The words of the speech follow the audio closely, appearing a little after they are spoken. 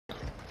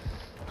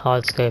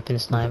Hard scoping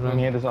sniper. And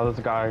here, this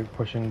other guy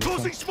pushing.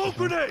 Smoke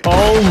grenade!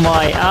 Oh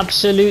my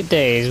absolute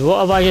days! What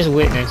have I just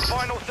witnessed?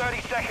 Final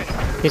 30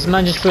 seconds. This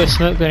man just threw a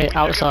smoke grenade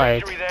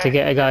outside to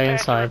get a guy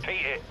inside.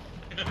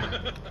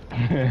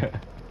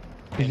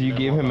 Because you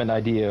gave him an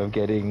idea of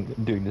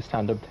doing the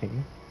stand-up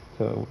thing.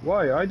 So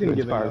why? I didn't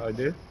give him that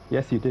idea.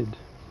 Yes, you did.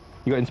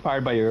 You got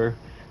inspired by your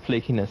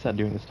flakiness at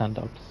doing the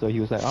stand-up. So he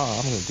was like, "Oh,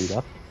 I'm gonna do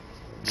that."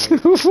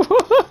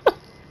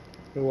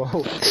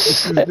 Whoa.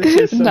 This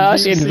is Now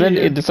she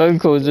invented the phone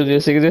calls with your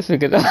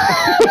significant.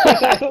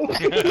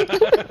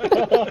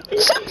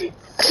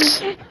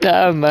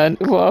 Damn man,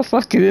 what a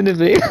fucking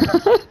innovator.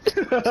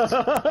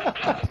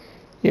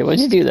 Yeah, why'd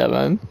you do that,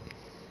 man?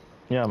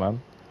 Yeah, man.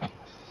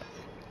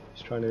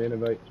 Just trying to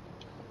innovate.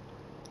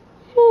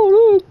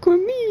 Oh look at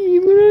me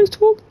when I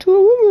talk to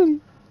a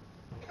woman.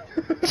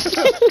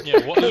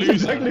 Yeah, what a That's loser.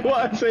 exactly what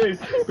I'm saying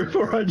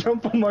before I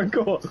jump on my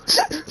court.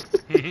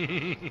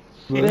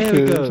 There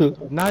we go.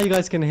 Now you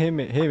guys can hear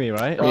me,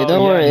 right? Yeah,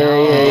 don't worry.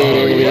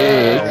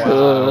 Yeah.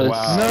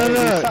 Wow. No,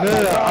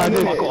 I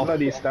did.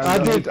 No,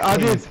 do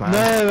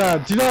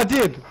you know what I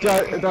did?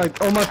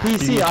 Like on my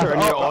PC, You turn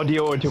your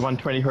audio into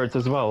 120 hertz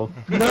as well.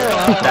 No,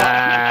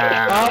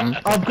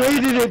 I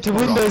upgraded it to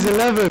Windows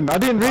 11. I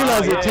didn't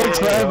realize it takes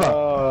forever.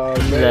 Oh,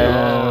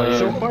 no.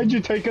 So why'd you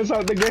take us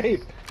out the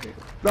game?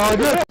 No, I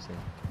did.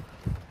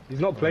 He's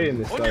not playing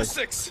this On guy. your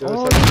 6.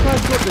 Oh, you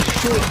guys got the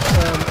short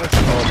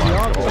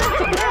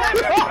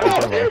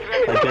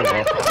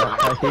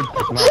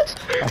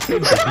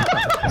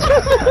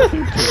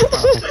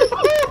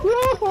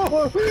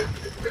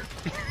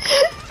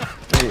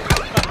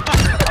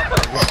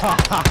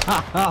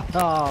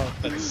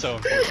That's so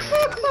unfortunate.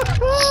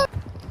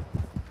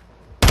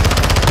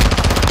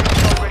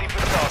 Ready for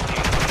start.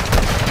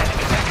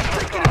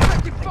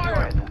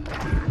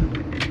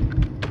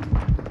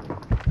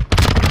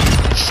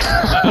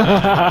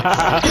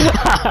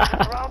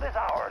 Round is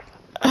ours.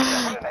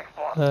 The next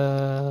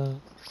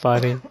one.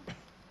 Funny.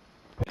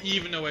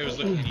 Even though I was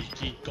looking,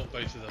 he got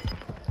both of them.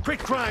 Quit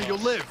crying, you'll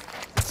live.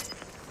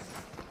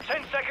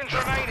 10 seconds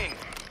remaining.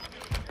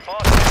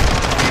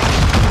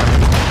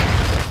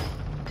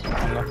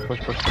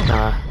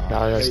 Nah,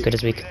 that was as good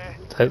as we could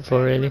hope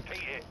for, really.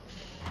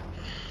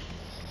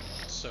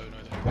 So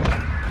annoying.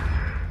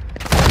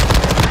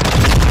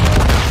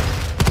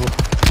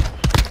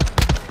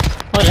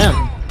 Oh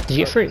damn! Did you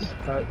get through?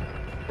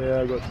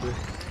 Yeah, I got through.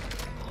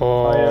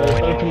 Oh. I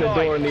opened the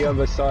door on the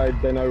other side,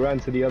 then I ran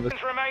to the other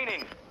side.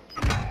 Remaining.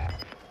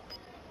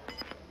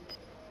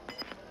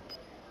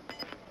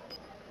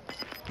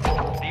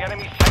 The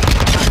enemy's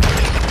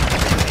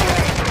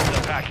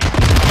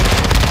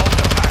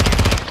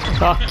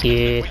Fuck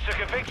you. We took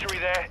a victory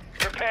there.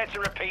 Prepare to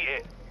repeat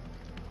it.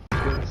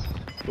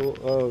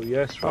 Oh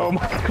yes, right. Oh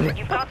my god.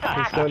 You've got the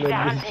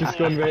It's just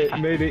gone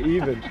made it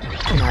even.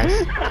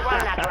 Nice. Run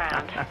that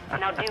round.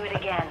 Now do it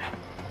again.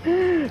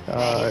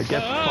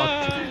 Get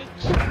fucked.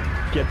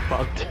 Get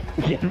fucked.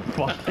 Get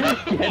fucked.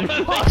 Get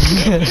fucked.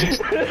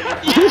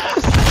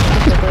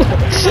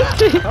 How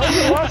did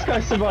the last guy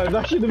survive?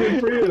 That should have been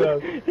 3 of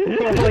them.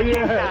 Oh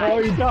yeah,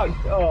 oh he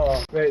ducked.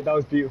 Oh, wait, that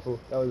was beautiful.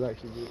 That was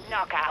actually beautiful.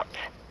 Knockout.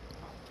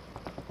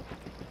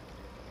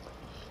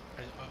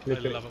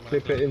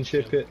 Clip it and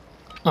ship it.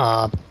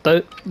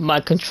 Both my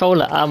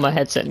controller and my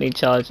headset need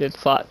charging.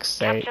 Fuck's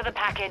sake. Capture the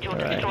package or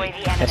Right. destroy the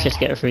enemy. Let's just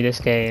get through this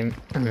game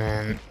and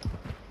then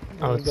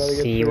I'll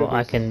see what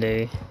I can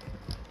do.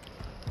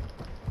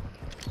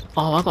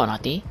 Oh, I got an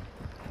ID.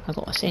 I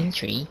got a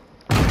sentry.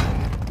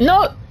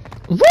 No!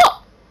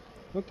 What?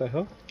 What the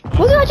hell?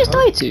 What did I just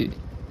die to?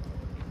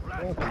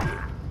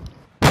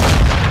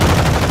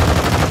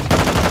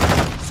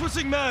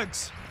 Switching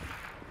mags.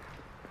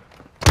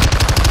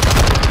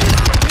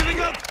 Giving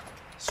up.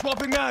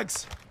 Swapping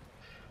mags.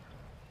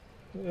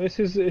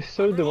 It's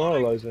so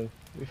demoralizing.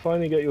 You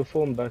finally get your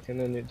form back and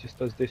then it just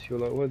does this. You're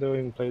like, why do I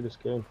even play this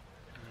game?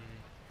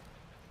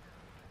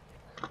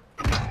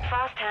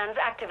 Fast hands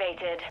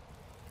activated.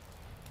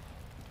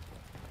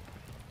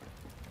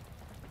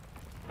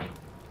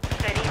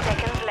 30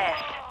 seconds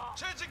left.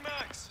 Changing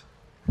mags.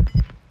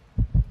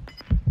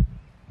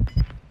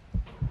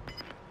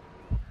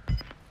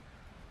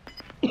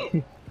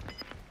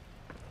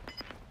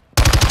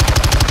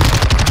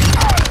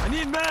 I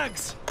need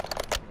mags.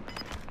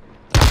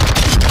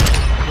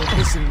 Not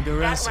listening to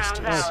That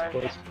racist. round's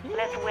ours.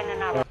 Let's win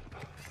another.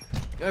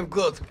 I'm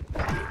good.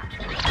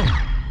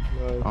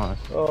 Nice.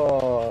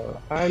 Oh,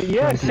 and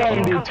yes,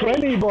 Sandy,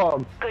 20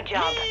 bomb. Good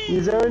job.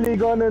 He's only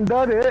gone and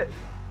done it.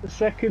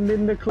 Second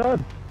in the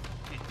club.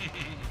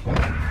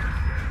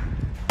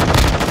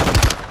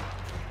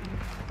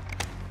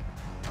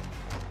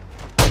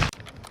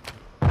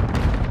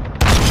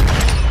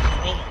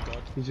 Oh my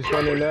god. He's just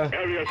running there. The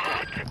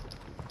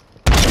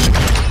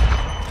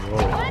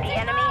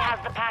enemy has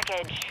the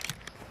package.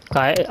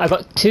 Okay, I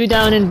got 2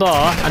 down in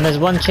bar and there's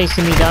 1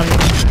 chasing me down.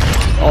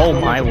 Oh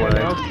my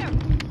word.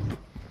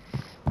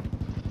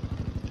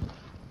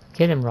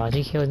 Kill him, Raj,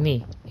 he killed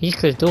me. He just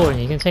closed the door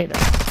and you can take that.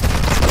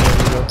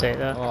 Yeah, we will take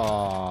that.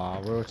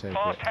 Oh, we'll take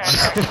Fast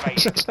it.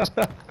 hands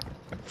activated.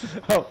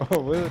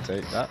 We'll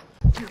take that.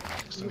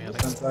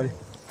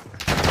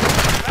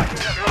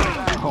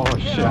 Oh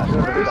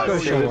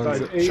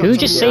shit. Who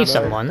just saved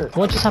someone?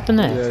 What just happened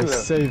there? Yeah,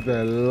 saved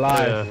their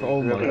life.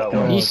 Oh my god.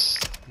 I'm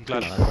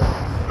glad.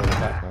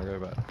 Go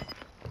back.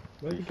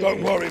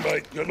 Don't worry,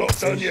 mate. You're not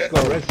done yet.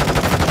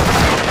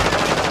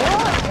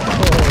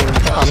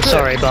 I'm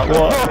sorry, but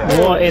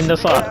what in the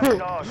fuck?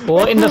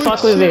 What in the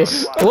fuck was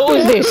this? What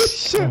was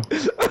this?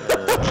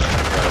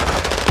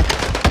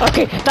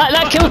 Okay,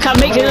 that kill cam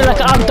makes it look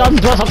like I've done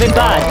something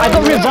bad. I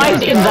got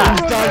revived in that.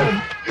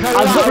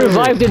 I got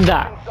revived in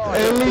that.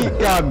 Elite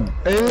gun.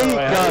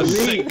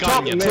 Elite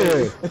gun.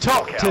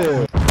 Top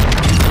tier.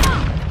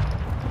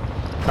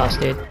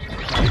 Bastard.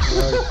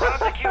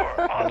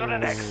 Secure. On to the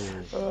next.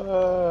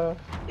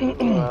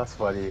 That's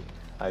funny.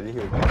 I didn't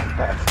hear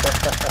that.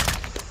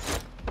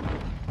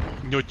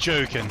 You're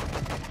joking.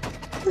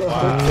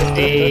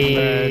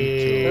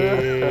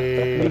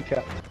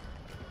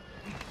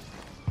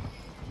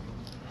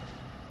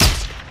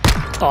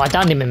 Oh, I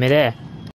downed him in midair.